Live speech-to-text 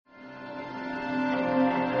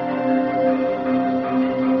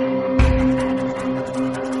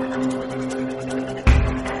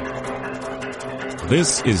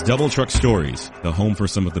This is Double Truck Stories, the home for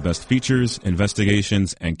some of the best features,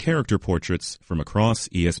 investigations, and character portraits from across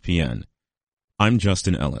ESPN. I'm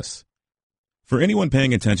Justin Ellis. For anyone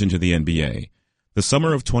paying attention to the NBA, the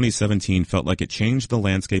summer of 2017 felt like it changed the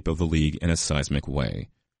landscape of the league in a seismic way.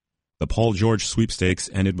 The Paul George sweepstakes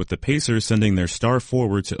ended with the Pacers sending their star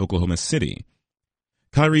forward to Oklahoma City.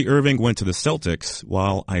 Kyrie Irving went to the Celtics,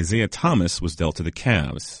 while Isaiah Thomas was dealt to the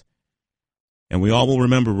Cavs. And we all will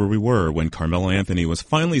remember where we were when Carmelo Anthony was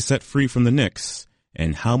finally set free from the Knicks,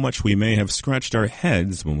 and how much we may have scratched our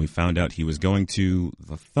heads when we found out he was going to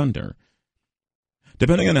the Thunder.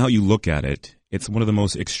 Depending on how you look at it, it's one of the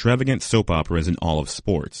most extravagant soap operas in all of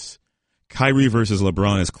sports. Kyrie versus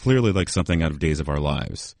LeBron is clearly like something out of Days of Our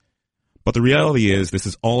Lives. But the reality is this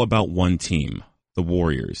is all about one team, the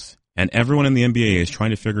Warriors, and everyone in the NBA is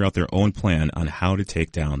trying to figure out their own plan on how to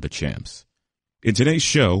take down the champs. In today's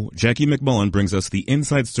show, Jackie MacMullan brings us the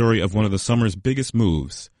inside story of one of the summer's biggest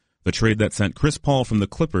moves, the trade that sent Chris Paul from the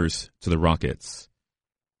Clippers to the Rockets.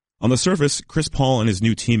 On the surface, Chris Paul and his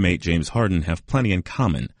new teammate James Harden have plenty in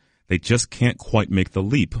common. They just can't quite make the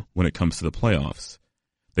leap when it comes to the playoffs.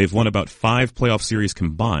 They've won about 5 playoff series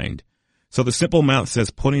combined, so the simple math says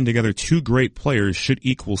putting together 2 great players should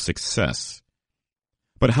equal success.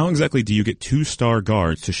 But how exactly do you get 2 star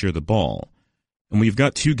guards to share the ball? And when you've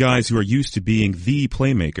got 2 guys who are used to being the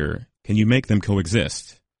playmaker, can you make them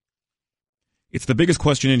coexist? It's the biggest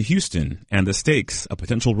question in Houston, and the stakes, a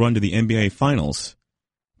potential run to the NBA Finals,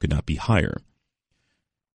 could not be higher.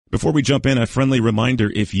 Before we jump in, a friendly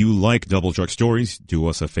reminder, if you like Double Truck Stories, do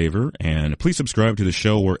us a favor, and please subscribe to the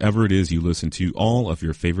show wherever it is you listen to all of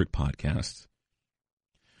your favorite podcasts.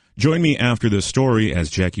 Join me after the story as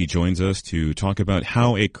Jackie joins us to talk about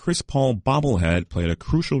how a Chris Paul bobblehead played a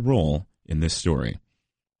crucial role in this story.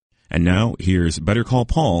 And now, here's Better Call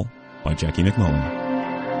Paul by Jackie MacMullan.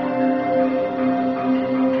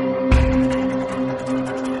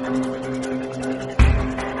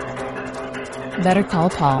 Better Call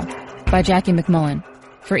Paul by Jackie MacMullan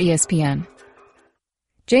for ESPN.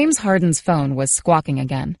 James Harden's phone was squawking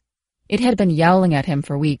again. It had been yowling at him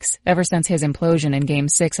for weeks, ever since his implosion in Game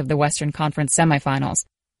 6 of the Western Conference semifinals,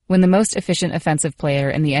 when the most efficient offensive player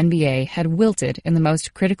in the NBA had wilted in the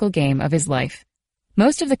most critical game of his life.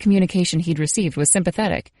 Most of the communication he'd received was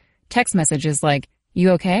sympathetic. Text messages like, "You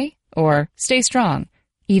okay?" or "Stay strong,"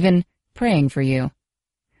 even "praying for you."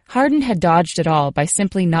 Harden had dodged it all by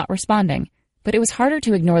simply not responding, but it was harder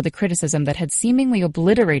to ignore the criticism that had seemingly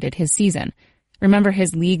obliterated his season. Remember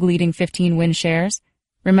his league-leading 15-win shares?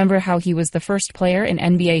 Remember how he was the first player in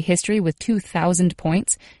NBA history with 2,000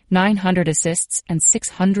 points, 900 assists, and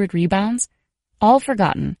 600 rebounds? All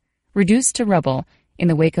forgotten, reduced to rubble in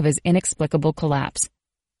the wake of his inexplicable collapse.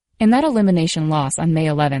 In that elimination loss on May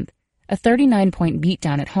 11th, a 39-point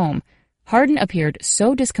beatdown at home, Harden appeared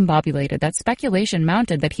so discombobulated that speculation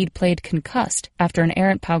mounted that he'd played concussed after an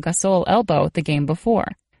errant Pau Gasol elbow the game before.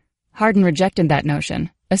 Harden rejected that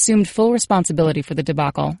notion, assumed full responsibility for the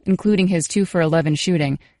debacle, including his 2 for 11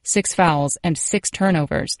 shooting, 6 fouls, and 6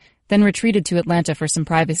 turnovers, then retreated to Atlanta for some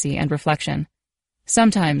privacy and reflection.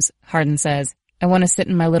 "Sometimes," Harden says, "I want to sit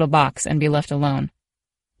in my little box and be left alone."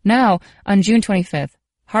 Now, on June 25th,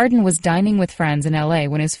 Harden was dining with friends in LA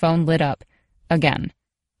when his phone lit up. Again.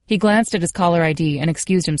 He glanced at his caller ID and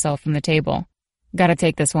excused himself from the table. "Gotta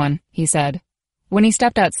take this one," he said. When he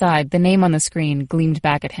stepped outside, the name on the screen gleamed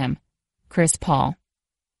back at him. Chris Paul.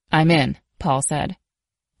 "I'm in," Paul said.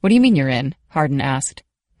 "What do you mean you're in?" Harden asked.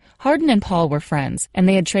 Harden and Paul were friends, and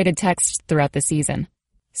they had traded texts throughout the season.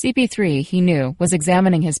 CP3, he knew, was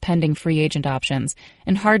examining his pending free agent options,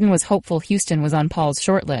 and Harden was hopeful Houston was on Paul's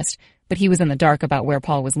shortlist, but he was in the dark about where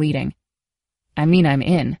Paul was leading. "I mean I'm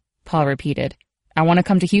in," Paul repeated. "I want to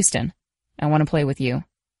come to Houston. I want to play with you."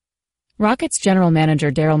 Rockets general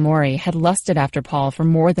manager Daryl Morey had lusted after Paul for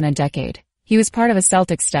more than a decade. He was part of a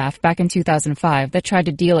Celtics staff back in 2005 that tried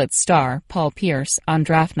to deal its star, Paul Pierce, on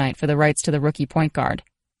draft night for the rights to the rookie point guard.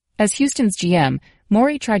 As Houston's GM,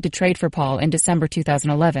 Morey tried to trade for Paul in December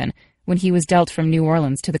 2011, when he was dealt from New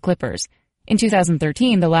Orleans to the Clippers. In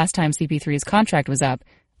 2013, the last time CP3's contract was up,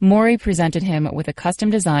 Morey presented him with a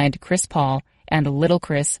custom-designed Chris Paul and Little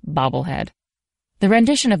Chris bobblehead. The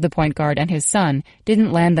rendition of the point guard and his son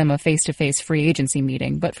didn't land them a face-to-face free agency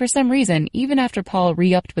meeting, but for some reason, even after Paul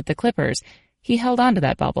re-upped with the Clippers, he held on to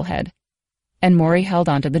that bobblehead. And Morey held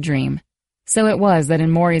on to the dream. So it was that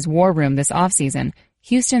in Morey's war room this offseason,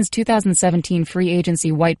 Houston's 2017 free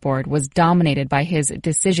agency whiteboard was dominated by his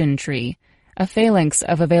decision tree, a phalanx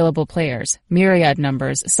of available players, myriad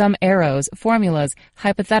numbers, some arrows, formulas,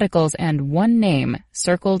 hypotheticals, and one name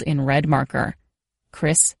circled in red marker.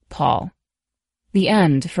 Chris Paul. The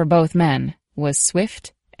end, for both men, was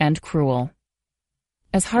swift and cruel.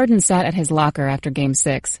 As Harden sat at his locker after Game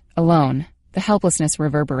 6, alone, the helplessness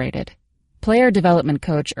reverberated. Player development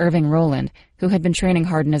coach Irving Rowland, who had been training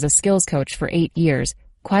Harden as a skills coach for 8 years,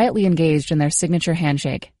 quietly engaged in their signature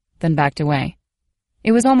handshake, then backed away.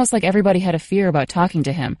 It was almost like everybody had a fear about talking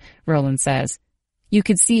to him, Rowland says. You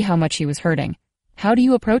could see how much he was hurting. How do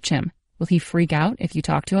you approach him? Will he freak out if you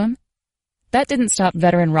talk to him? That didn't stop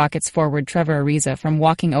veteran Rockets forward Trevor Ariza from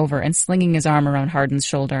walking over and slinging his arm around Harden's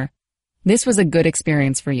shoulder. This was a good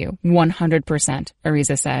experience for you, 100%,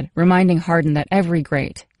 Ariza said, reminding Harden that every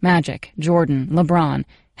great, Magic, Jordan, LeBron,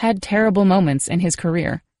 had terrible moments in his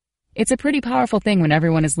career. It's a pretty powerful thing when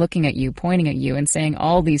everyone is looking at you, pointing at you, and saying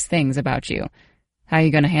all these things about you. How are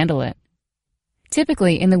you going to handle it?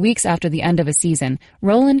 Typically, in the weeks after the end of a season,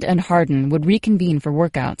 Rowland and Harden would reconvene for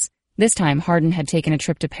workouts. This time, Harden had taken a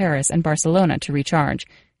trip to Paris and Barcelona to recharge.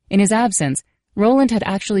 In his absence, Rowland had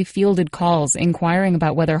actually fielded calls inquiring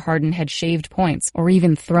about whether Harden had shaved points or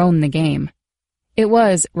even thrown the game. It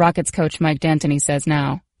was, Rockets coach Mike D'Antoni says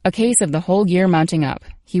now, a case of the whole year mounting up.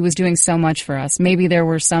 He was doing so much for us. Maybe there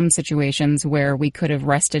were some situations where we could have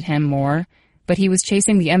rested him more, but he was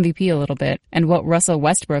chasing the MVP a little bit, and what Russell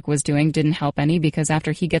Westbrook was doing didn't help any because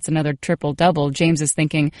after he gets another triple-double, James is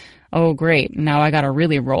thinking, oh great, now I gotta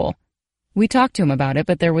really roll. We talked to him about it,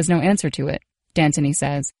 but there was no answer to it, D'Antoni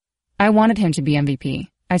says. I wanted him to be MVP.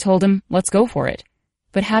 I told him, let's go for it.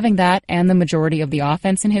 But having that and the majority of the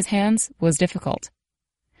offense in his hands was difficult.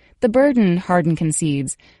 The burden, Harden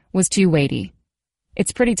concedes, was too weighty.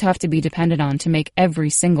 It's pretty tough to be dependent on to make every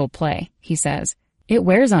single play, he says. It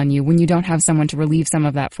wears on you when you don't have someone to relieve some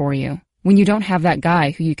of that for you. When you don't have that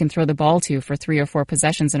guy who you can throw the ball to for 3 or 4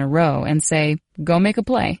 possessions in a row and say, go make a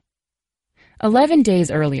play. 11 days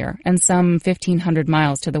earlier, and some 1,500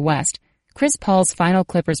 miles to the west, Chris Paul's final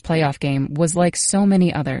Clippers playoff game was like so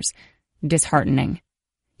many others, disheartening.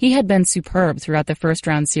 He had been superb throughout the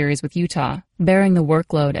first-round series with Utah, bearing the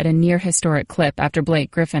workload at a near-historic clip after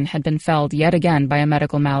Blake Griffin had been felled yet again by a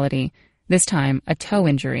medical malady, this time a toe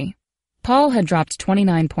injury. Paul had dropped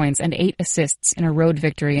 29 points and 8 assists in a road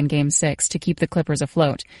victory in Game 6 to keep the Clippers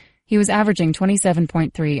afloat. He was averaging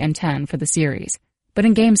 27.3 and 10 for the series. But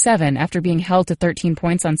in Game 7, after being held to 13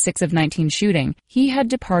 points on 6 of 19 shooting, he had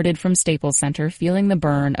departed from Staples Center feeling the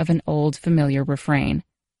burn of an old familiar refrain.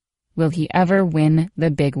 Will he ever win the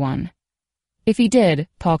big one? If he did,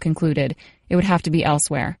 Paul concluded, it would have to be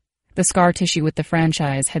elsewhere. The scar tissue with the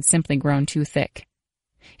franchise had simply grown too thick.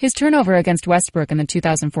 His turnover against Westbrook in the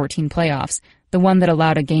 2014 playoffs, the one that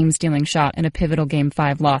allowed a game-stealing shot in a pivotal Game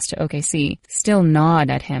 5 loss to OKC, still gnawed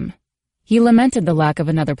at him. He lamented the lack of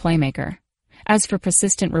another playmaker. As for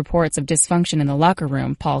persistent reports of dysfunction in the locker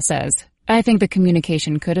room, Paul says, I think the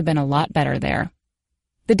communication could have been a lot better there.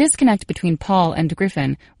 The disconnect between Paul and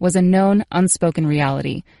Griffin was a known, unspoken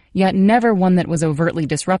reality, yet never one that was overtly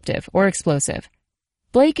disruptive or explosive.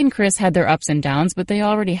 Blake and Chris had their ups and downs, but they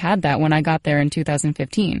already had that when I got there in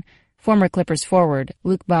 2015, former Clippers forward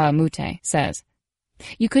Luc Mbah a Moute says.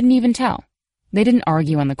 You couldn't even tell. They didn't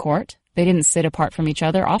argue on the court. They didn't sit apart from each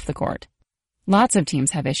other off the court. Lots of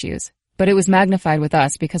teams have issues. But it was magnified with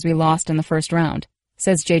us because we lost in the first round,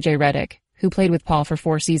 says J.J. Redick, who played with Paul for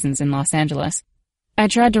 4 seasons in Los Angeles. I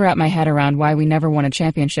tried to wrap my head around why we never won a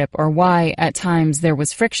championship or why, at times, there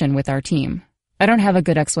was friction with our team. I don't have a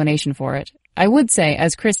good explanation for it. I would say,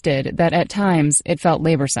 as Chris did, that at times it felt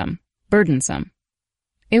laborsome, burdensome.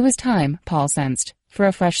 It was time, Paul sensed, for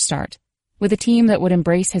a fresh start, with a team that would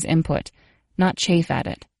embrace his input, not chafe at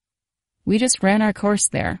it. We just ran our course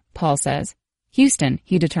there, Paul says. Houston,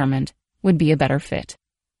 he determined, would be a better fit.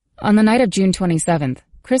 On the night of June 27th,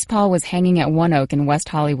 Chris Paul was hanging at One Oak in West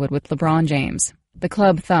Hollywood with LeBron James. The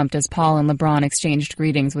club thumped as Paul and LeBron exchanged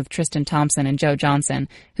greetings with Tristan Thompson and Joe Johnson,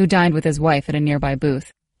 who dined with his wife at a nearby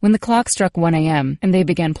booth. When the clock struck 1 a.m. and they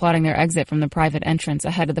began plotting their exit from the private entrance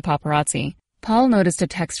ahead of the paparazzi, Paul noticed a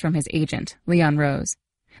text from his agent, Leon Rose.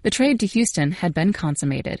 The trade to Houston had been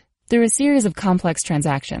consummated. Through a series of complex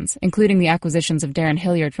transactions, including the acquisitions of Darren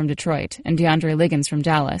Hilliard from Detroit and DeAndre Liggins from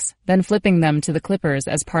Dallas, then flipping them to the Clippers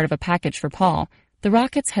as part of a package for Paul, the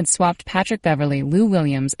Rockets had swapped Patrick Beverley, Lou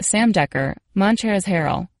Williams, Sam Decker, Montrezl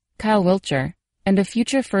Harrell, Kyle Wiltshire, and a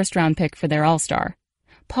future first-round pick for their all-star.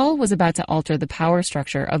 Paul was about to alter the power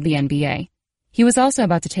structure of the NBA. He was also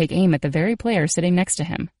about to take aim at the very player sitting next to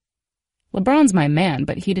him. LeBron's my man,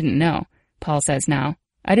 but he didn't know, Paul says now.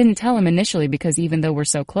 I didn't tell him initially because even though we're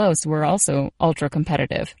so close, we're also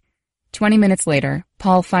ultra-competitive. 20 minutes later,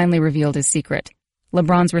 Paul finally revealed his secret.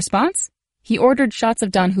 LeBron's response? He ordered shots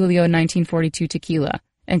of Don Julio 1942 tequila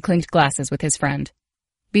and clinked glasses with his friend.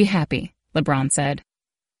 Be happy, LeBron said.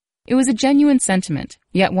 It was a genuine sentiment,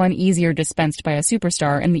 yet one easier dispensed by a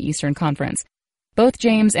superstar in the Eastern Conference. Both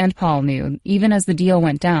James and Paul knew, even as the deal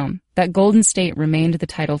went down, that Golden State remained the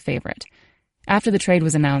title favorite. After the trade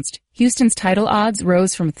was announced, Houston's title odds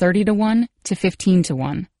rose from 30-1 to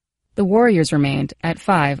 15-1. The Warriors remained at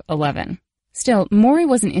 5-11. Still, Morey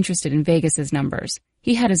wasn't interested in Vegas's numbers.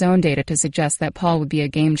 He had his own data to suggest that Paul would be a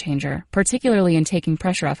game changer, particularly in taking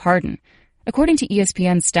pressure off Harden. According to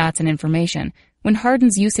ESPN's stats and information, when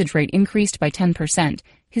Harden's usage rate increased by 10%,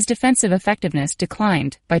 his defensive effectiveness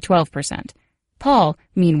declined by 12%. Paul,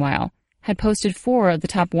 meanwhile, had posted 4 of the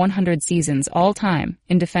top 100 seasons all time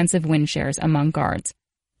in defensive win shares among guards.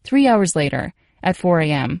 3 hours later, at 4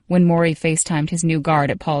 a.m., when Morey FaceTimed his new guard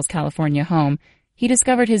at Paul's California home, he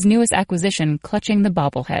discovered his newest acquisition clutching the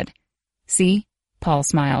bobblehead. "See?" Paul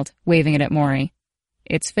smiled, waving it at Morey.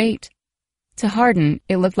 "It's fate." To Harden,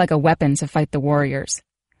 it looked like a weapon to fight the Warriors.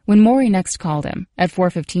 When Morey next called him, at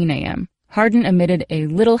 4:15 a.m., Harden emitted a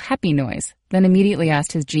little happy noise, then immediately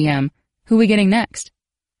asked his GM, "Who we getting next?"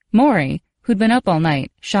 Morey, who'd been up all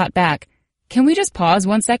night, shot back, "Can we just pause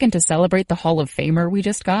 1 second to celebrate the Hall of Famer we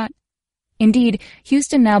just got?" Indeed,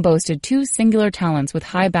 Houston now boasted 2 singular talents with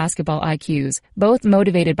high basketball IQs, both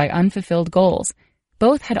motivated by unfulfilled goals.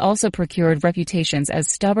 Both had also procured reputations as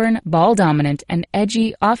stubborn, ball-dominant, and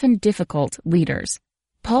edgy, often difficult leaders.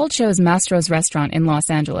 Paul chose Mastro's restaurant in Los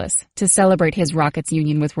Angeles to celebrate his Rockets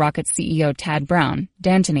union with Rockets CEO Tad Brown,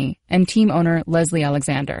 D'Antoni, and team owner Leslie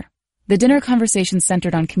Alexander. The dinner conversation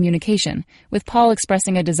centered on communication, with Paul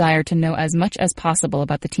expressing a desire to know as much as possible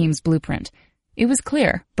about the team's blueprint. It was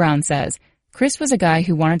clear, Brown says, Chris was a guy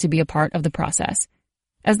who wanted to be a part of the process.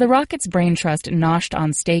 As the Rockets' brain trust noshed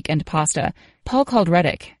on steak and pasta, Paul called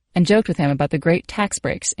Redick and joked with him about the great tax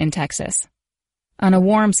breaks in Texas. On a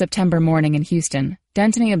warm September morning in Houston,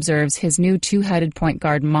 D'Antoni observes his new 2-headed point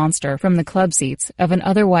guard monster from the club seats of an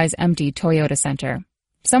otherwise empty Toyota Center.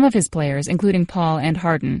 Some of his players, including Paul and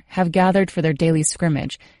Harden, have gathered for their daily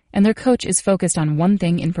scrimmage, and their coach is focused on one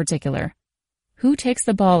thing in particular: who takes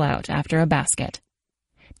the ball out after a basket.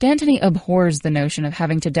 D'Antoni abhors the notion of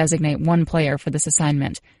having to designate one player for this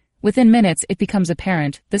assignment. Within minutes, it becomes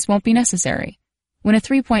apparent this won't be necessary. When a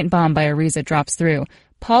 3-point bomb by Ariza drops through,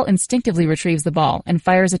 Paul instinctively retrieves the ball and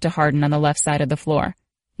fires it to Harden on the left side of the floor.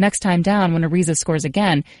 Next time down, when Ariza scores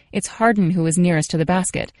again, it's Harden who is nearest to the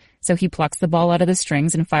basket, so he plucks the ball out of the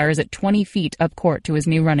strings and fires it 20 feet up court to his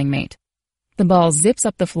new running mate. The ball zips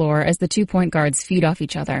up the floor as the 2-point guards feed off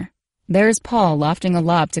each other. There's Paul lofting a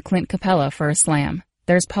lob to Clint Capella for a slam.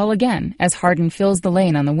 There's Paul again as Harden fills the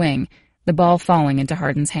lane on the wing, the ball falling into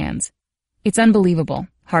Harden's hands. "It's unbelievable,"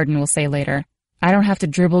 Harden will say later. "I don't have to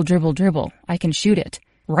dribble. I can shoot it.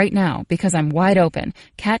 Right now, because I'm wide open.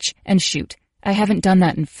 Catch and shoot. I haven't done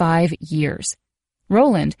that in 5 years."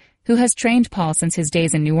 Rowland, who has trained Paul since his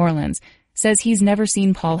days in New Orleans, says he's never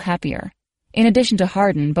seen Paul happier. In addition to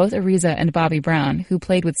Harden, both Ariza and Bobby Brown, who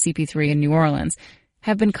played with CP3 in New Orleans,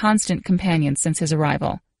 have been constant companions since his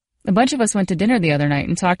arrival. "A bunch of us went to dinner the other night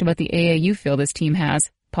and talked about the AAU feel this team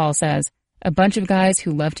has," Paul says. "A bunch of guys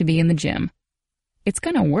who love to be in the gym." "It's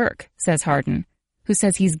gonna work," says Harden, who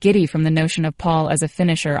says he's giddy from the notion of Paul as a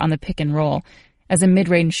finisher on the pick and roll, as a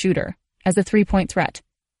mid-range shooter, as a 3-point threat.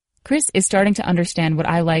 "Chris is starting to understand what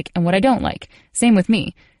I like and what I don't like. Same with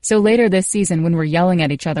me. So later this season when we're yelling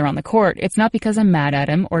at each other on the court, it's not because I'm mad at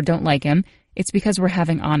him or don't like him. It's because we're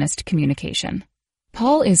having honest communication."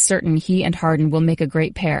 Paul is certain he and Harden will make a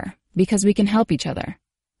great pair, because we can help each other.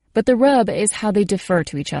 But the rub is how they defer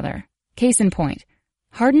to each other. Case in point,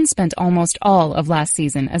 Harden spent almost all of last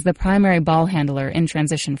season as the primary ball handler in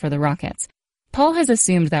transition for the Rockets. Paul has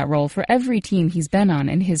assumed that role for every team he's been on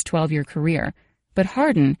in his 12-year career, but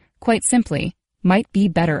Harden, quite simply, might be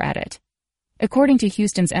better at it. According to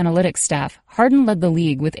Houston's analytics staff, Harden led the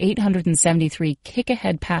league with 873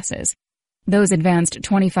 kick-ahead passes. Those advanced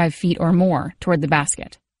 25 feet or more toward the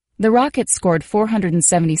basket. The Rockets scored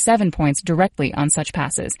 477 points directly on such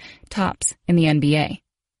passes, tops in the NBA.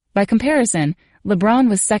 By comparison, LeBron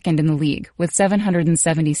was second in the league with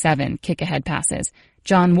 777 kick-ahead passes,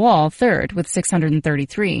 John Wall third with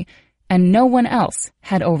 633, and no one else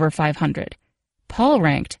had over 500. Paul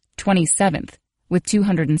ranked 27th with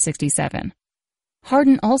 267.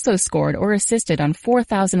 Harden also scored or assisted on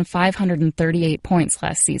 4,538 points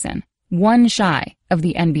last season, one shy of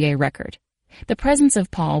the NBA record. The presence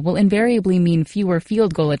of Paul will invariably mean fewer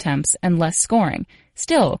field goal attempts and less scoring.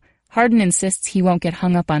 Still, Harden insists he won't get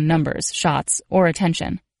hung up on numbers, shots, or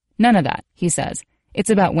attention. None of that, he says. It's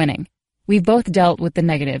about winning. We've both dealt with the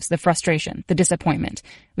negatives, the frustration, the disappointment.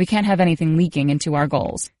 We can't have anything leaking into our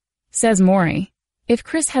goals. Says Morey, If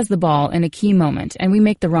Chris has the ball in a key moment and we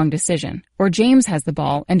make the wrong decision, or James has the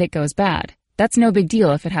ball and it goes bad, that's no big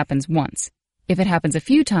deal if it happens once. If it happens a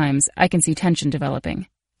few times, I can see tension developing.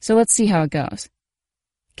 So let's see how it goes.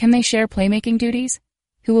 Can they share playmaking duties?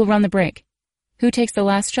 Who will run the break? Who takes the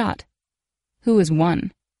last shot? Who is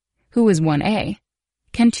 1? Who is 1A?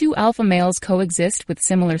 Can two alpha males coexist with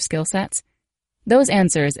similar skill sets? Those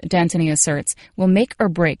answers, D'Antoni asserts, will make or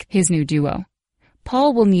break his new duo.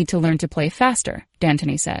 Paul will need to learn to play faster,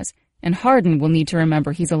 D'Antoni says, and Harden will need to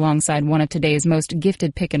remember he's alongside one of today's most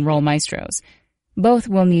gifted pick-and-roll maestros. Both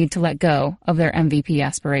will need to let go of their MVP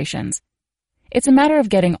aspirations. It's a matter of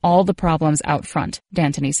getting all the problems out front,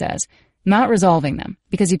 D'Antoni says, not resolving them,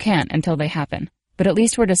 because you can't until they happen, but at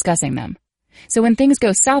least we're discussing them. So when things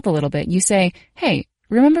go south a little bit, you say, hey,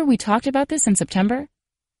 remember we talked about this in September?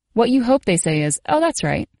 What you hope they say is, oh, that's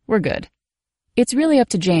right, we're good. It's really up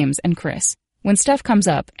to James and Chris. When stuff comes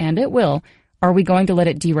up, and it will, are we going to let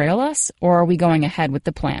it derail us, or are we going ahead with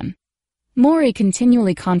the plan? Morey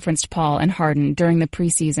continually conferenced Paul and Harden during the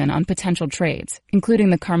preseason on potential trades, including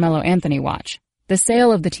the Carmelo Anthony watch, the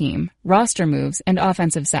sale of the team, roster moves, and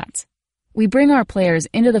offensive sets. We bring our players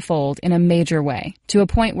into the fold in a major way, to a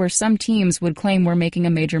point where some teams would claim we're making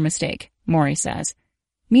a major mistake, Morey says.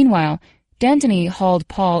 Meanwhile, D'Antoni hauled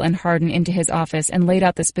Paul and Harden into his office and laid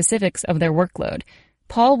out the specifics of their workload.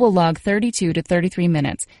 Paul will log 32 to 33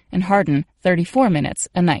 minutes and Harden 34 minutes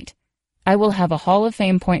a night. I will have a Hall of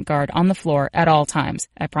Fame point guard on the floor at all times.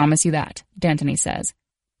 I promise you that, D'Antoni says.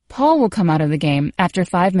 Paul will come out of the game after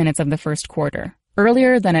 5 minutes of the first quarter,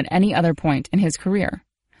 earlier than at any other point in his career.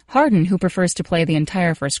 Harden, who prefers to play the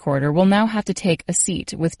entire first quarter, will now have to take a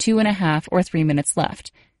seat with 2.5 or 3 minutes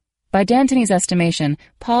left. By D'Antoni's estimation,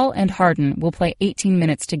 Paul and Harden will play 18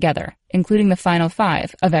 minutes together, including the final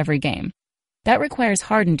 5 of every game. That requires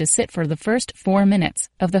Harden to sit for the first 4 minutes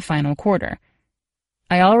of the final quarter.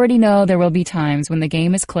 I already know there will be times when the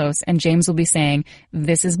game is close and James will be saying,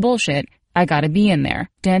 this is bullshit, I gotta be in there,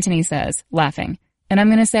 D'Antoni says, laughing. And I'm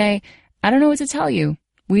gonna say, I don't know what to tell you.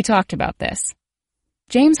 We talked about this.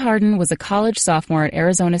 James Harden was a college sophomore at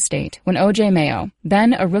Arizona State when O.J. Mayo,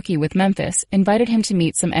 then a rookie with Memphis, invited him to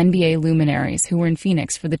meet some NBA luminaries who were in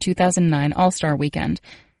Phoenix for the 2009 All-Star Weekend.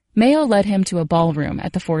 Mayo led him to a ballroom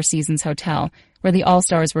at the Four Seasons Hotel where the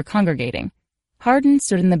All-Stars were congregating. Harden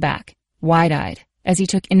stood in the back, wide-eyed, as he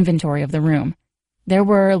took inventory of the room. There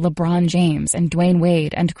were LeBron James and Dwayne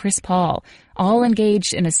Wade and Chris Paul, all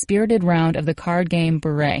engaged in a spirited round of the card game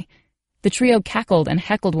Beret. The trio cackled and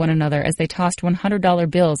heckled one another as they tossed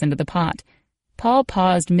 $100 bills into the pot. Paul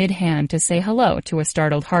paused mid-hand to say hello to a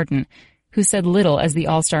startled Harden, who said little as the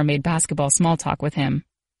All-Star made basketball small talk with him.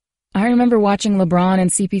 I remember watching LeBron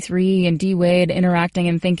and CP3 and D-Wade interacting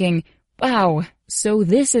and thinking, wow, so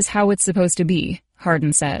this is how it's supposed to be,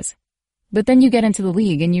 Harden says. But then you get into the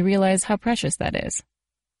league and you realize how precious that is.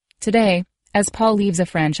 Today, as Paul leaves a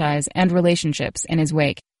franchise and relationships in his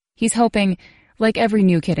wake, he's hoping, like every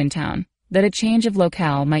new kid in town, that a change of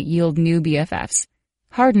locale might yield new BFFs.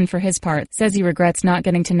 Harden, for his part, says he regrets not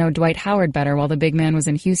getting to know Dwight Howard better while the big man was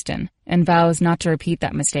in Houston, and vows not to repeat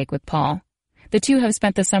that mistake with Paul. The two have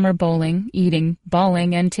spent the summer bowling, eating,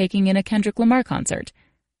 balling, and taking in a Kendrick Lamar concert.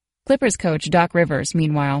 Clippers coach Doc Rivers,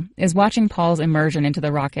 meanwhile, is watching Paul's immersion into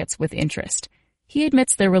the Rockets with interest. He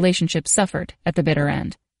admits their relationship suffered at the bitter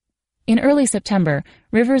end. In early September,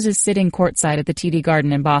 Rivers is sitting courtside at the TD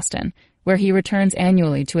Garden in Boston, where he returns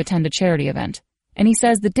annually to attend a charity event, and he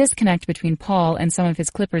says the disconnect between Paul and some of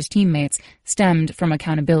his Clippers teammates stemmed from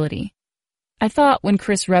accountability. I thought when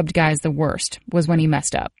Chris rubbed guys the worst was when he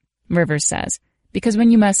messed up, Rivers says, because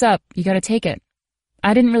when you mess up, you gotta take it.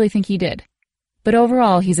 I didn't really think he did. But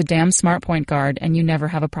overall, he's a damn smart point guard, and you never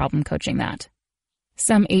have a problem coaching that.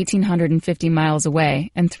 Some 1,850 miles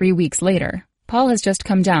away, and 3 weeks later, Paul has just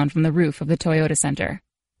come down from the roof of the Toyota Center.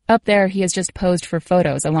 Up there, he has just posed for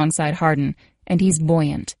photos alongside Harden, and he's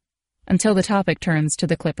buoyant. Until the topic turns to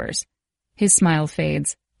the Clippers. His smile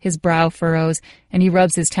fades, his brow furrows, and he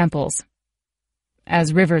rubs his temples.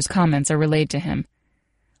 As Rivers' comments are relayed to him.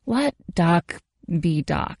 Let Doc be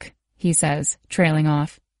Doc, he says, trailing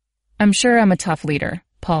off. I'm sure I'm a tough leader,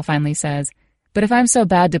 Paul finally says, but if I'm so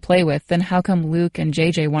bad to play with, then how come Luke and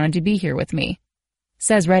JJ wanted to be here with me?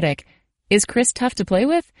 Says Redick, is Chris tough to play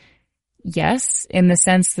with? Yes, in the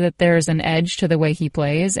sense that there's an edge to the way he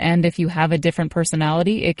plays, and if you have a different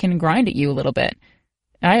personality, it can grind at you a little bit.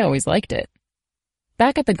 I always liked it.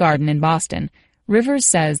 Back at the Garden in Boston, Rivers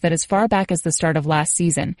says that as far back as the start of last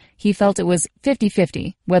season, he felt it was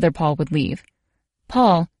 50-50 whether Paul would leave.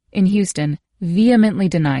 Paul, in Houston, vehemently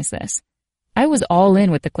denies this. I was all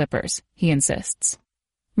in with the Clippers, he insists.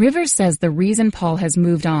 Rivers says the reason Paul has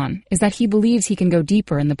moved on is that he believes he can go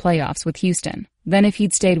deeper in the playoffs with Houston than if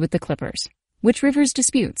he'd stayed with the Clippers, which Rivers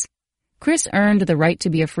disputes. Chris earned the right to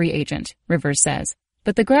be a free agent, Rivers says,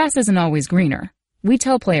 but the grass isn't always greener. We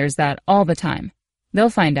tell players that all the time. They'll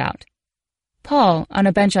find out. Paul, on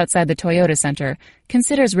a bench outside the Toyota Center,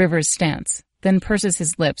 considers Rivers' stance, then purses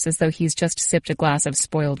his lips as though he's just sipped a glass of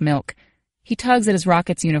spoiled milk. He tugs at his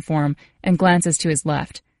Rockets uniform and glances to his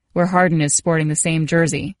left, where Harden is sporting the same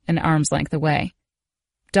jersey an arm's length away.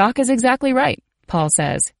 Doc is exactly right, Paul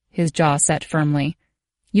says, his jaw set firmly.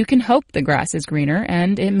 You can hope the grass is greener,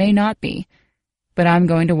 and it may not be. But I'm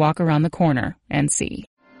going to walk around the corner and see.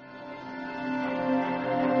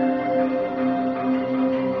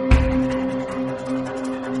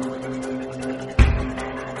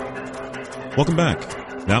 Welcome back.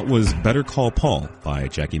 That was Better Call Paul by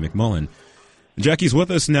Jackie MacMullan. Jackie's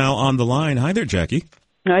with us now on the line. Hi there, Jackie.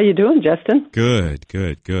 How you doing, Justin?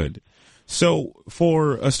 Good. So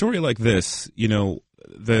for a story like this, you know,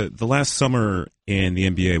 the last summer in the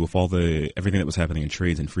NBA with everything that was happening in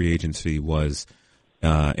trades and free agency was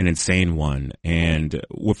an insane one. And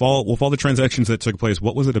with all the transactions that took place,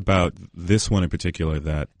 what was it about this one in particular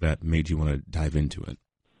that made you want to dive into it?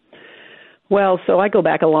 Well, so I go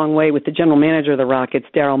back a long way with the general manager of the Rockets,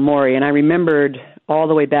 Daryl Morey, and I remembered all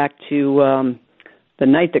the way back to the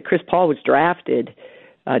night that Chris Paul was drafted.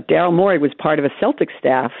 Daryl Morey was part of a Celtics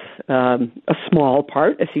staff, a small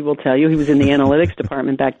part, as he will tell you. He was in the analytics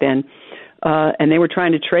department back then, and they were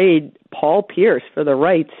trying to trade Paul Pierce for the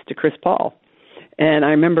rights to Chris Paul. And I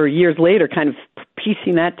remember years later kind of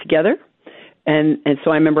piecing that together. And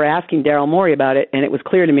so I remember asking Daryl Morey about it, and it was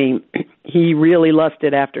clear to me he really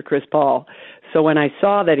lusted after Chris Paul. So when I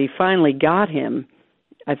saw that he finally got him,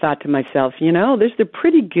 I thought to myself, you know, there's a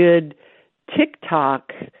pretty good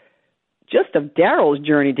TikTok just of Daryl's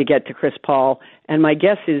journey to get to Chris Paul, and my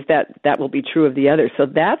guess is that will be true of the others. So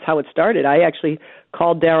that's how it started. I actually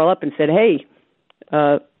called Daryl up and said, hey,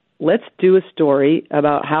 let's do a story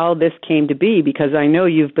about how this came to be, because I know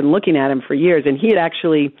you've been looking at him for years. And he had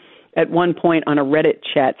actually, at one point on a Reddit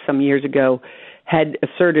chat some years ago, had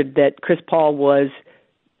asserted that Chris Paul was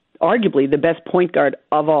arguably the best point guard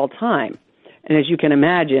of all time. And as you can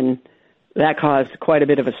imagine, that caused quite a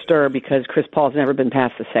bit of a stir because Chris Paul's never been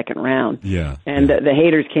past the second round. Yeah. And the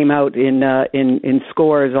haters came out in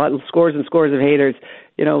scores and scores of haters,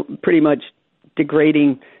 you know, pretty much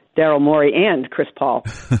degrading Daryl Morey and Chris Paul.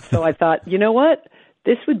 So I thought, you know what?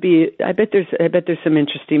 This would be, I bet there's some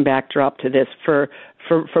interesting backdrop to this for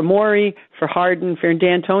Morey, for Harden, for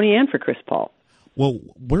D'Antoni, and for Chris Paul. Well,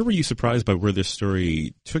 where were you surprised by where this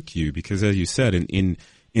story took you? Because as you said,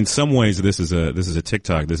 in some ways this is a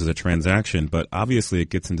TikTok, this is a transaction, but obviously it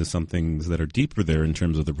gets into some things that are deeper there in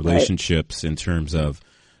terms of the relationships, in terms of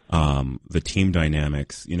the team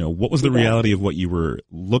dynamics. You know, what was the reality of what you were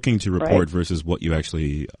looking to report versus what you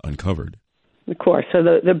actually uncovered? Of course. So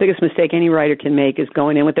the biggest mistake any writer can make is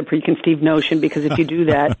going in with a preconceived notion, because if you do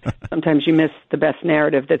that, sometimes you miss the best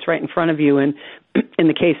narrative that's right in front of you. And in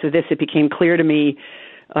the case of this, it became clear to me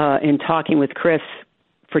in talking with Chris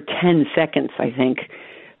for 10 seconds, I think,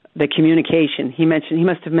 the communication. He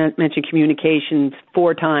must have mentioned communication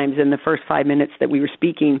 4 times in the first 5 minutes that we were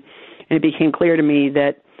speaking. And it became clear to me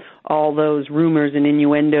that all those rumors and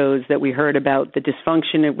innuendos that we heard about the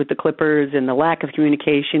dysfunction with the Clippers and the lack of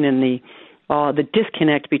communication and the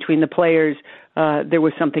disconnect between the players, there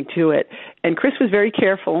was something to it. And Chris was very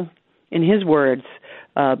careful in his words,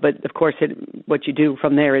 but of course what you do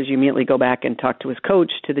from there is you immediately go back and talk to his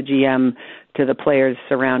coach, to the GM, to the players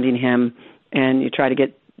surrounding him, and you try to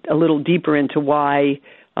get a little deeper into why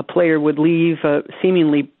a player would leave a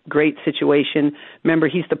seemingly great situation. Remember,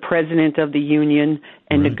 he's the president of the union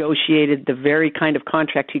and negotiated the very kind of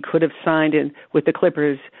contract he could have signed with the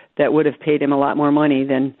Clippers that would have paid him a lot more money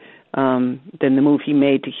than the move he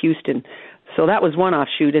made to Houston. So that was one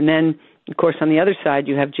offshoot. And then, of course, on the other side,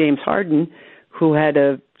 you have James Harden, who had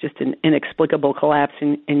just an inexplicable collapse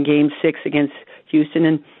in Game 6 against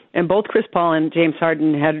Houston. And both Chris Paul and James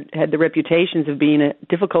Harden had the reputations of being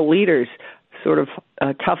difficult leaders, sort of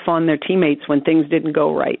tough on their teammates when things didn't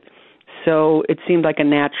go right. So it seemed like a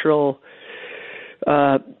natural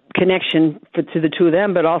connection to the two of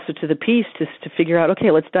them, but also to the piece to figure out,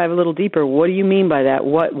 okay, let's dive a little deeper. What do you mean by that?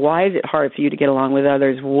 Why is it hard for you to get along with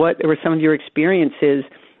others? What were some of your experiences?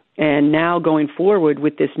 And now going forward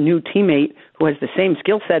with this new teammate who has the same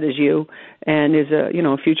skill set as you and is a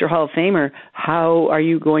future Hall of Famer, how are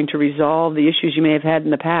you going to resolve the issues you may have had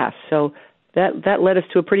in the past? So that led us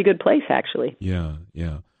to a pretty good place, actually. Yeah.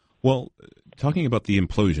 Well, talking about the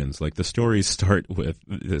implosions, like the stories start with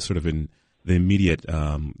sort of in the immediate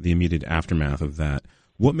aftermath of that.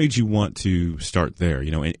 What made you want to start there?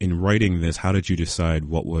 You know, in writing this, how did you decide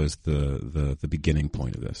what was the beginning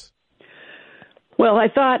point of this? Well, I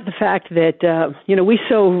thought the fact that, we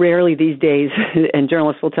so rarely these days, and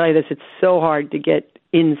journalists will tell you this, it's so hard to get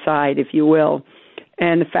inside, if you will.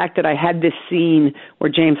 And the fact that I had this scene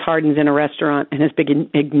where James Harden's in a restaurant and has been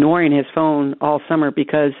ignoring his phone all summer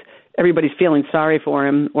because everybody's feeling sorry for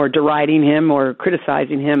him or deriding him or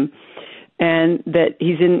criticizing him, and that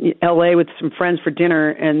he's in L.A. with some friends for dinner,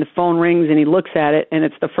 and the phone rings, and he looks at it, and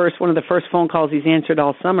it's one of the first phone calls he's answered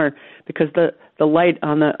all summer because the light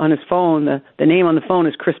on his phone, the name on the phone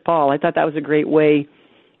is Chris Paul. I thought that was a great way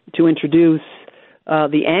to introduce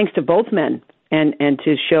the angst of both men, and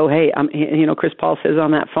to show, hey, Chris Paul says on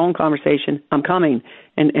that phone conversation, I'm coming,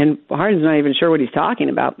 and Harden's not even sure what he's talking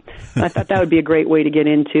about. I thought that would be a great way to get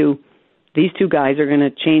into these two guys are going to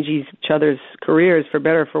change each other's careers for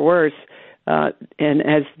better or for worse. And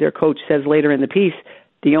as their coach says later in the piece,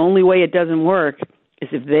 the only way it doesn't work is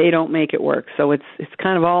if they don't make it work. So it's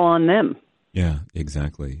kind of all on them. Yeah,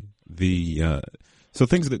 exactly. So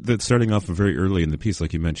things that starting off very early in the piece,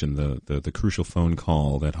 like you mentioned, the crucial phone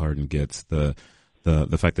call that Harden gets, the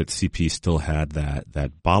fact that CP still had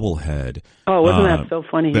that bobblehead. Oh, wasn't that so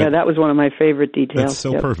funny? That was one of my favorite details. That's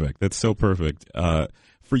so perfect. That's so perfect.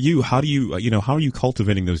 For you, how do how are you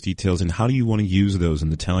cultivating those details, and how do you want to use those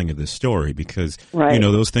in the telling of this story? Because,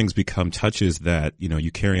 those things become touches that,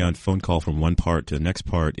 you carry on phone call from one part to the next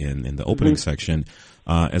part in the opening section,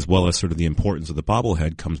 as well as sort of the importance of the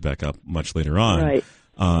bobblehead comes back up much later on. Right.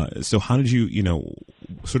 So how did you,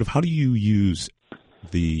 how do you use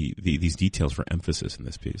these details for emphasis in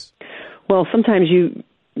this piece? Well, sometimes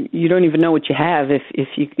you don't even know what you have.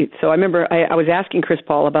 So I remember I was asking Chris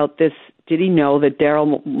Paul about this. Did he know that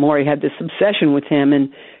Daryl Morey had this obsession with him?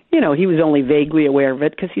 And, he was only vaguely aware of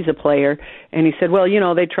it because he's a player. And he said, well,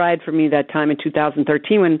 they tried for me that time in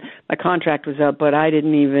 2013 when my contract was up, but I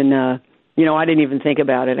didn't even, I didn't even think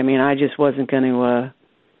about it. I mean, I just wasn't going to,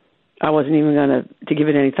 I wasn't even going to give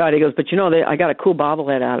it any thought. He goes, but I got a cool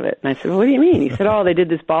bobblehead out of it. And I said, well, what do you mean? He said, they did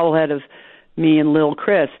this bobblehead of me and Lil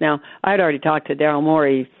Chris. Now, I'd already talked to Daryl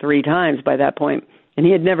Morey 3 times by that point, and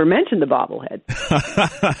he had never mentioned the bobblehead.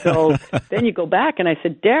 So then you go back, and I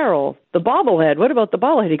said, Daryl, the bobblehead, what about the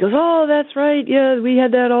bobblehead? He goes, oh, that's right. Yeah, we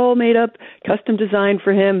had that all made up, custom designed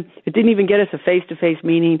for him. It didn't even get us a face-to-face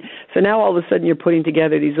meeting. So now all of a sudden you're putting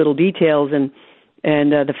together these little details, and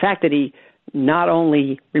the fact that he not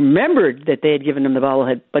only remembered that they had given him the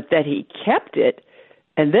bobblehead, but that he kept it.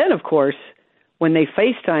 And then, of course, when they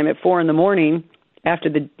FaceTime at 4 a.m. after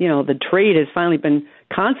the trade has finally been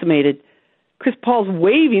consummated, Chris Paul's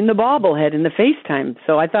waving the bobblehead in the FaceTime.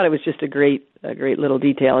 So I thought it was just a great little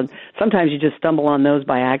detail. And sometimes you just stumble on those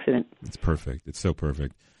by accident. It's perfect. It's so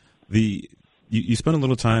perfect. You spent a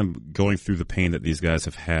little time going through the pain that these guys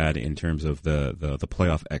have had in terms of the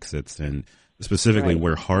playoff exits, and specifically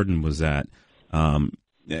where Harden was at.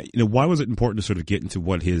 Why was it important to sort of get into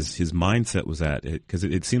what his mindset was at? Because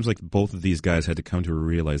it seems like both of these guys had to come to a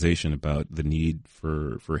realization about the need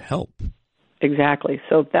for help. Exactly.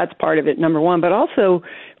 So that's part of it, number one. But also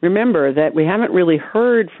remember that we haven't really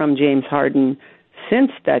heard from James Harden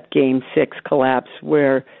since that Game 6 collapse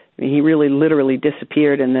where he really literally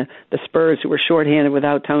disappeared, and the Spurs, who were shorthanded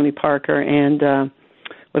without Tony Parker and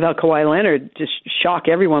without Kawhi Leonard, just shock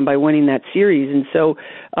everyone by winning that series. And so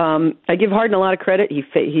I give Harden a lot of credit.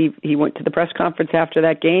 He went to the press conference after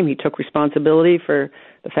that game. He took responsibility for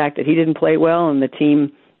the fact that he didn't play well and the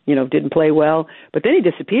team didn't play well, but then he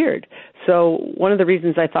disappeared. So one of the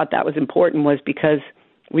reasons I thought that was important was because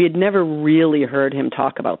we had never really heard him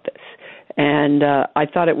talk about this. And I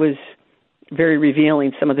thought it was very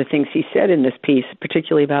revealing, some of the things he said in this piece,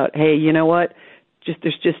 particularly about, hey, you know what?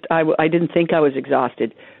 I didn't think I was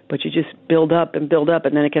exhausted, but you just build up, and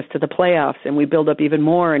then it gets to the playoffs, and we build up even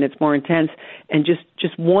more, and it's more intense. And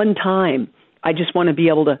just one time, I just want to be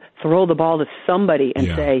able to throw the ball to somebody and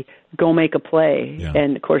say, go make a play. Yeah.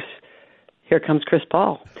 And, of course, here comes Chris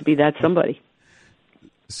Paul to be that somebody.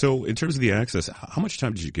 So in terms of the access, how much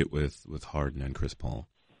time did you get with Harden and Chris Paul?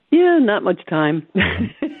 Yeah, not much time.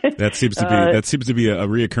 That seems to be a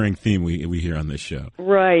reoccurring theme we hear on this show.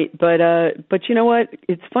 Right, but you know what?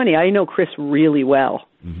 It's funny. I know Chris really well,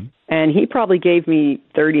 and he probably gave me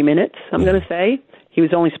 30 minutes. I'm going to say he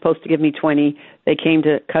was only supposed to give me 20. They came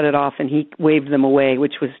to cut it off, and he waved them away,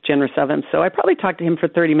 which was generous of him. So I probably talked to him for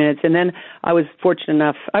 30 minutes, and then I was fortunate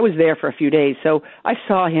enough. I was there for a few days, so I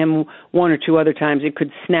saw him one or two other times. It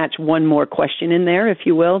could snatch one more question in there, if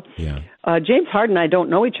you will. Yeah. James Harden and I don't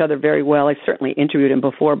know each other very well. I certainly interviewed him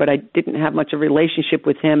before, but I didn't have much of a relationship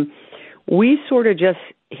with him. We sort of just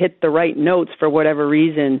hit the right notes for whatever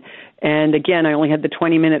reason. And again, I only had the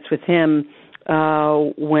 20 minutes with him.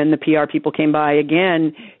 When the PR people came by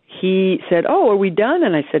again, he said, "Oh, are we done?"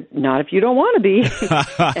 And I said, "Not if you don't want to be."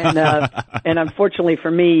 And unfortunately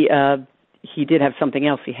for me, he did have something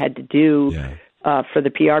else he had to do for the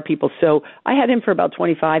PR people. So I had him for about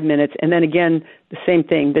 25 minutes. And then again, the same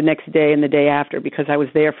thing the next day and the day after, because I was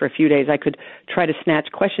there for a few days. I could try to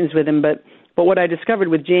snatch questions with him. But what I discovered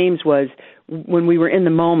with James was when we were in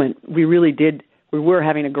the moment, we were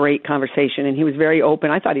having a great conversation, and he was very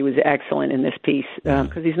open. I thought he was excellent in this piece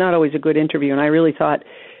because he's not always a good interviewer, and I really thought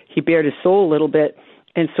he bared his soul a little bit.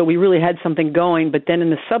 And so we really had something going. But then in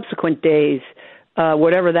the subsequent days,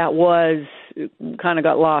 whatever that was, kind of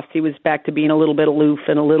got lost. He was back to being a little bit aloof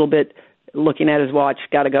and a little bit looking at his watch,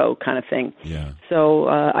 got to go kind of thing. Yeah. So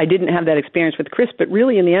I didn't have that experience with Chris, but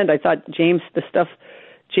really in the end, I thought the stuff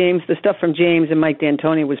from James and Mike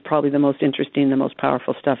D'Antoni was probably the most interesting, the most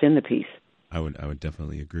powerful stuff in the piece. I would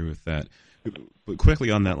definitely agree with that. But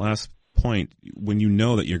quickly on that last point, when you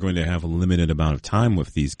know that you're going to have a limited amount of time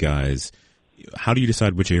with these guys, how do you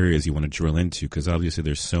decide which areas you want to drill into? Because obviously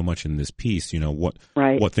there's so much in this piece.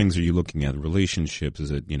 What things are you looking at? Relationships?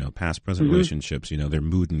 Is it, past, present relationships? Their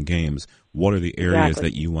mood and games. What are the areas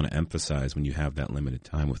that you want to emphasize when you have that limited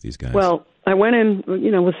time with these guys? Well, I went in,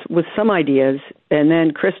 with some ideas, and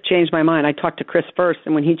then Chris changed my mind. I talked to Chris first,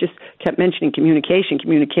 and when he just kept mentioning communication,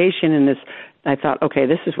 and this, I thought, okay,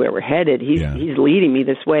 this is where we're headed. He's leading me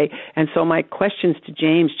this way. And so my questions to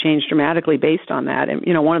James changed dramatically based on that. And,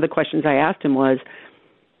 one of the questions I asked him was,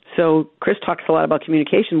 so Chris talks a lot about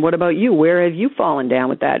communication. What about you? Where have you fallen down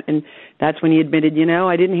with that? And that's when he admitted,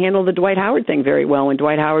 I didn't handle the Dwight Howard thing very well. When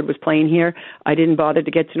Dwight Howard was playing here, I didn't bother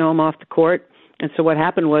to get to know him off the court. And so what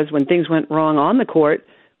happened was when things went wrong on the court,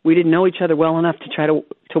 we didn't know each other well enough to try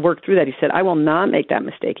to work through that. He said, I will not make that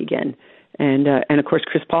mistake again. And of course,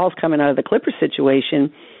 Chris Paul's coming out of the Clippers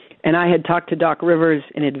situation, and I had talked to Doc Rivers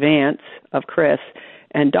in advance of Chris,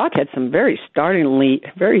 and Doc had some very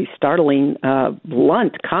startling,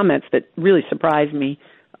 blunt comments that really surprised me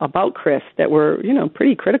about Chris that were,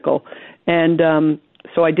 pretty critical. And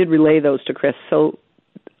so I did relay those to Chris. So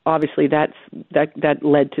obviously that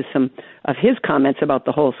led to some of his comments about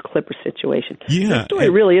the whole Clippers situation. Yeah, the story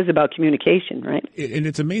really is about communication, right? And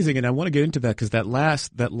it's amazing, and I want to get into that because that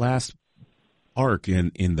last arc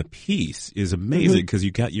in the piece is amazing because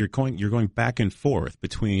you're going back and forth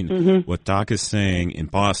between what Doc is saying in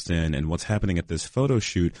Boston and what's happening at this photo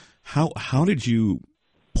shoot. How did you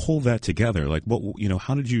pull that together? Like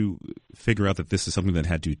how did you figure out that this is something that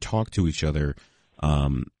had to talk to each other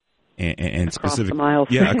and across the miles?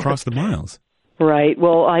 Yeah, across the miles. Right.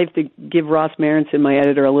 Well, I have to give Ross Marenson, my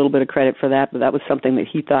editor, a little bit of credit for that, but that was something that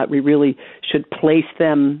he thought we really should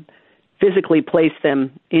physically place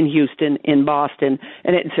them in Houston, in Boston.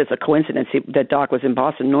 And it's just a coincidence that Doc was in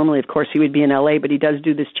Boston. Normally, of course, he would be in L.A., but he does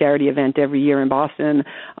do this charity event every year in Boston.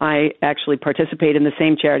 I actually participate in the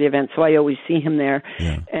same charity event, so I always see him there.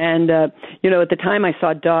 Yeah. And, at the time I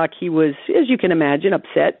saw Doc, he was, as you can imagine,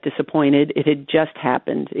 upset, disappointed. It had just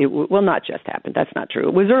happened. Well, not just happened. That's not true.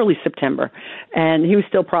 It was early September, and he was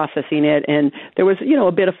still processing it. And there was,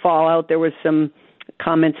 a bit of fallout. There was some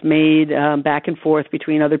comments made back and forth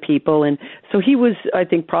between other people. And so he was, I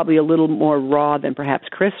think, probably a little more raw than perhaps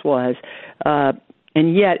Chris was.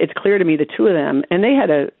 And yet it's clear to me the two of them, and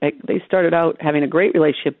they started out having a great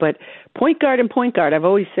relationship, but point guard and point guard, I've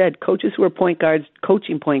always said, coaches who are point guards,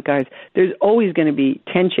 coaching point guards, there's always going to be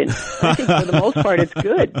tension. I think for the most part it's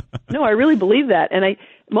good. No, I really believe that. And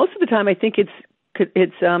most of the time I think it's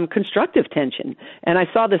constructive tension. And I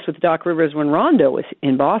saw this with Doc Rivers when Rondo was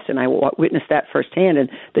in Boston. I witnessed that firsthand, and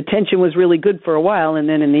the tension was really good for a while, and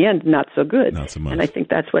then in the end, not so good. Not so much. And I think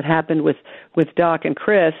that's what happened with Doc and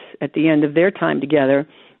Chris at the end of their time together.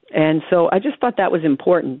 And so I just thought that was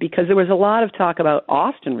important because there was a lot of talk about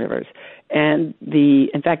Austin Rivers. And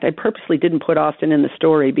in fact, I purposely didn't put Austin in the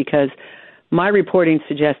story because my reporting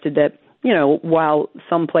suggested that, while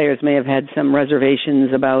some players may have had some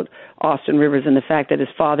reservations about Austin Rivers and the fact that his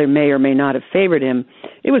father may or may not have favored him,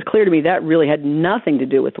 it was clear to me that really had nothing to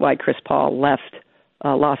do with why Chris Paul left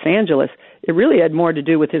Los Angeles. It really had more to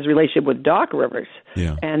do with his relationship with Doc Rivers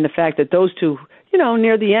and the fact that those two,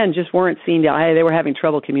 near the end just weren't seen to eye. They were having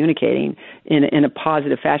trouble communicating in a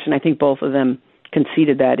positive fashion. I think both of them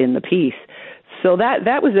conceded that in the piece. So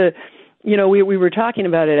that was we were talking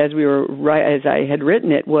about it as as I had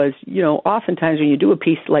written it was, oftentimes when you do a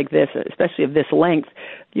piece like this, especially of this length,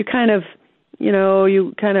 you kind of, I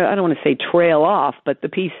don't want to say trail off, but the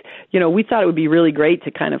piece, we thought it would be really great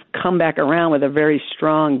to kind of come back around with a very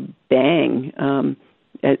strong bang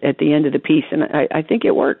at the end of the piece, and I think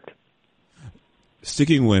it worked.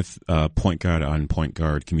 Sticking with point guard on point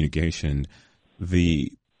guard communication,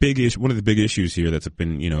 the big issue, one of the big issues here that's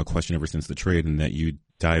been a question ever since the trade, and that you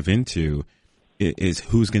dive into is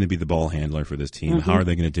who's going to be the ball handler for this team. How are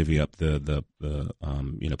they going to divvy up the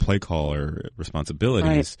play caller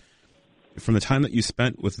responsibilities? Right. From the time that you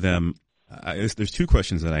spent with them, there's two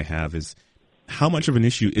questions that I have: is how much of an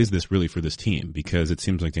issue is this really for this team? Because it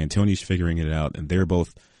seems like D'Antoni's figuring it out, and they're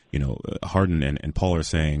both, Harden and Paul are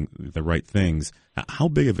saying the right things. How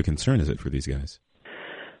big of a concern is it for these guys?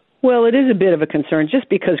 Well, it is a bit of a concern just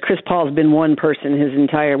because Chris Paul's been one person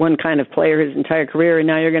one kind of player his entire career, and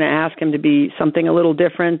now you're going to ask him to be something a little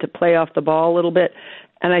different, to play off the ball a little bit.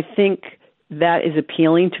 And I think that is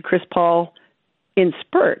appealing to Chris Paul in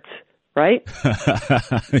spurts, right?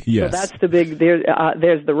 Yes. So that's the big,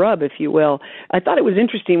 there's the rub, if you will. I thought it was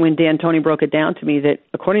interesting when D'Antoni broke it down to me that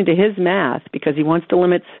according to his math, because he wants to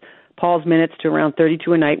limit Paul's minutes to around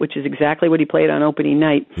 32 a night, which is exactly what he played on opening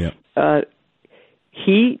night. Yep.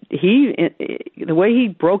 The way he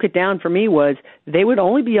broke it down for me was they would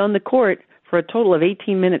only be on the court for a total of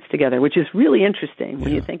 18 minutes together, which is really interesting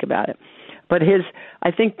when you think about it. But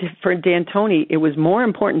I think for D'Antoni, it was more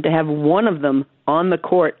important to have one of them on the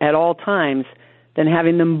court at all times than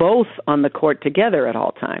having them both on the court together at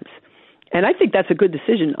all times. And I think that's a good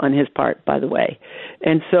decision on his part, by the way.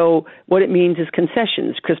 And so what it means is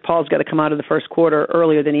concessions. Chris Paul's got to come out of the first quarter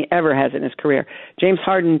earlier than he ever has in his career. James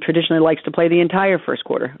Harden traditionally likes to play the entire first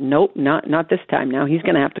quarter. Nope, not this time. Now he's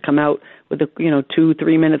going to have to come out with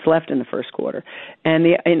 2-3 minutes left in the first quarter. And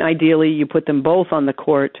ideally you put them both on the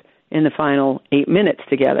court in the final 8 minutes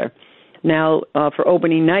together. Now for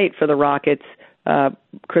opening night for the Rockets,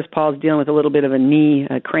 Chris Paul's dealing with a little bit of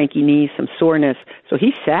a cranky knee, some soreness. So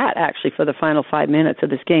he sat actually for the final 5 minutes of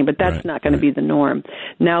this game, but that's not going to be the norm.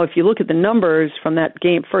 Now, if you look at the numbers from that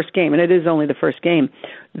first game, and it is only the first game,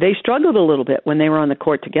 they struggled a little bit when they were on the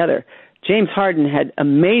court together. James Harden had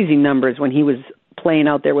amazing numbers when he was playing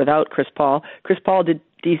out there without Chris Paul. Chris Paul did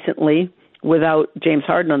decently without James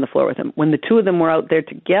Harden on the floor with him. When the two of them were out there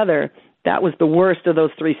together, that was the worst of those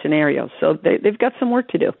three scenarios. So they've got some work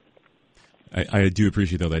to do. I do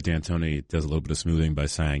appreciate, though, that D'Antoni does a little bit of smoothing by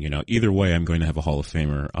saying, either way, I'm going to have a Hall of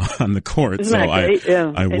Famer on the court. Isn't that great?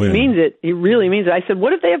 I win. He means it. He really means it. I said,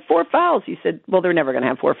 what if they have 4 fouls? He said, well, they're never going to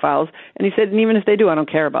have 4 fouls. And he said, and even if they do, I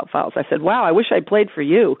don't care about fouls. I said, wow, I wish I played for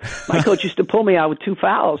you. My coach used to pull me out with 2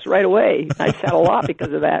 fouls right away. I sat a lot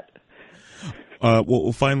because of that.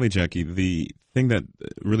 Well, finally, Jackie, the thing that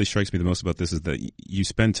really strikes me the most about this is that you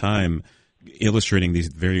spend time illustrating these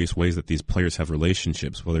various ways that these players have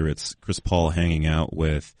relationships, whether it's Chris Paul hanging out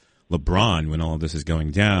with LeBron when all of this is going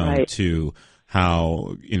down, to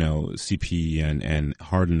how, CP and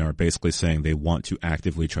Harden are basically saying they want to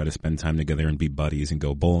actively try to spend time together and be buddies and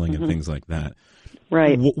go bowling and things like that.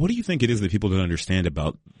 Right. What do you think it is that people don't understand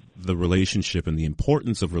about the relationship and the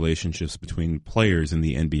importance of relationships between players in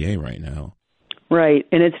the NBA right now? Right,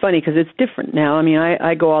 and it's funny because it's different now. I mean,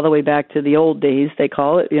 I go all the way back to the old days, they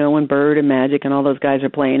call it, when Bird and Magic and all those guys are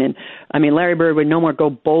playing. And, I mean, Larry Bird would no more go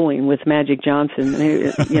bowling with Magic Johnson.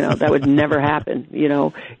 That would never happen.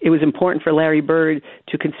 It was important for Larry Bird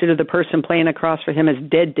to consider the person playing across for him as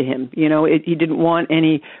dead to him. He didn't want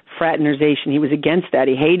any fraternization. He was against that.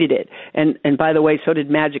 He hated it. And by the way, so did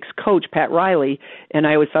Magic's coach, Pat Riley. And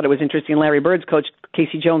I always thought it was interesting, Larry Bird's coach,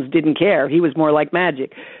 Casey Jones, didn't care. He was more like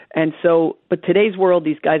Magic. And so, but today's world,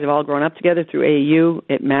 these guys have all grown up together through AAU.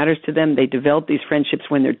 It matters to them. They develop these friendships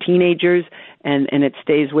when they're teenagers, and it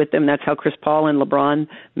stays with them. That's how Chris Paul and LeBron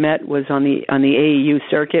met, was on the AAU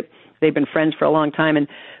circuit. They've been friends for a long time. And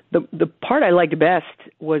the part I liked best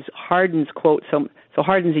was Harden's quote. So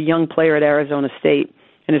Harden's a young player at Arizona State,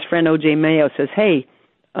 and his friend O.J. Mayo says, hey,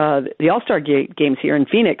 the All-Star game's here in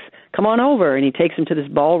Phoenix. Come on over. And he takes him to this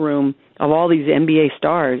ballroom of all these NBA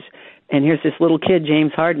stars. And here's this little kid,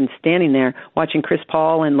 James Harden, standing there watching Chris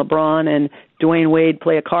Paul and LeBron and Dwayne Wade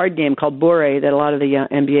play a card game called Bourré that a lot of the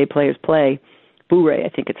NBA players play. Bourré, I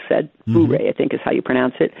think it's said. Bourré, I think is how you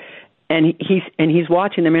pronounce it. And he's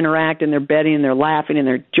watching them interact, and they're betting, and they're laughing, and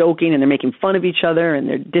they're joking, and they're making fun of each other, and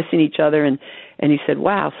they're dissing each other. And he said,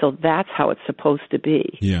 wow, so that's how it's supposed to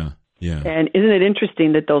be. Yeah. And isn't it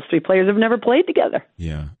interesting that those three players have never played together?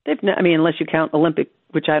 Yeah. Unless you count Olympic,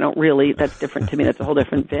 which I don't really. That's different to me. That's a whole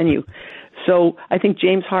different venue. So I think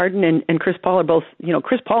James Harden and Chris Paul are both,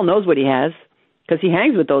 Chris Paul knows what he has because he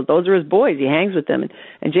hangs with those. Those are his boys. He hangs with them.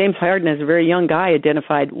 And James Harden, as a very young guy,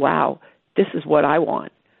 identified, wow, this is what I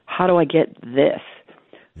want. How do I get this?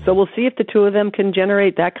 Yeah. So we'll see if the two of them can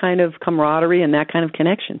generate that kind of camaraderie and that kind of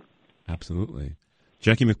connection. Absolutely.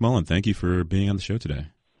 Jackie MacMullan, thank you for being on the show today.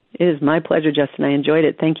 It is my pleasure, Justin. I enjoyed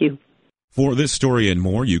it. Thank you. For this story and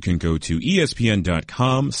more, you can go to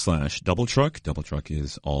espn.com/doubletruck. Doubletruck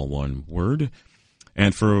is all one word.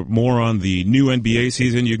 And for more on the new NBA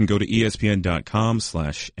season, you can go to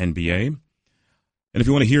espn.com/NBA. And if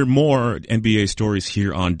you want to hear more NBA stories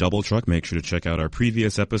here on Double Truck, make sure to check out our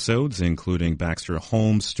previous episodes, including Baxter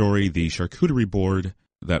Holmes' story, The Charcuterie Board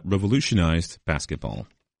That Revolutionized Basketball.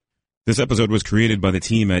 This episode was created by the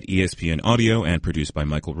team at ESPN Audio and produced by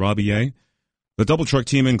Michael Rabier. The Double Truck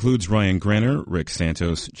team includes Ryan Granner, Rick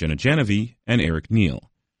Santos, Jenna Janovi, and Eric Neal.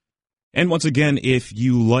 And once again, if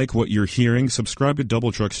you like what you're hearing, subscribe to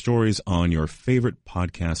Double Truck Stories on your favorite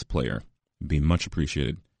podcast player. It'd be much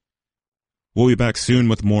appreciated. We'll be back soon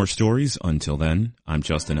with more stories. Until then, I'm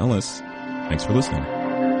Justin Ellis. Thanks for listening.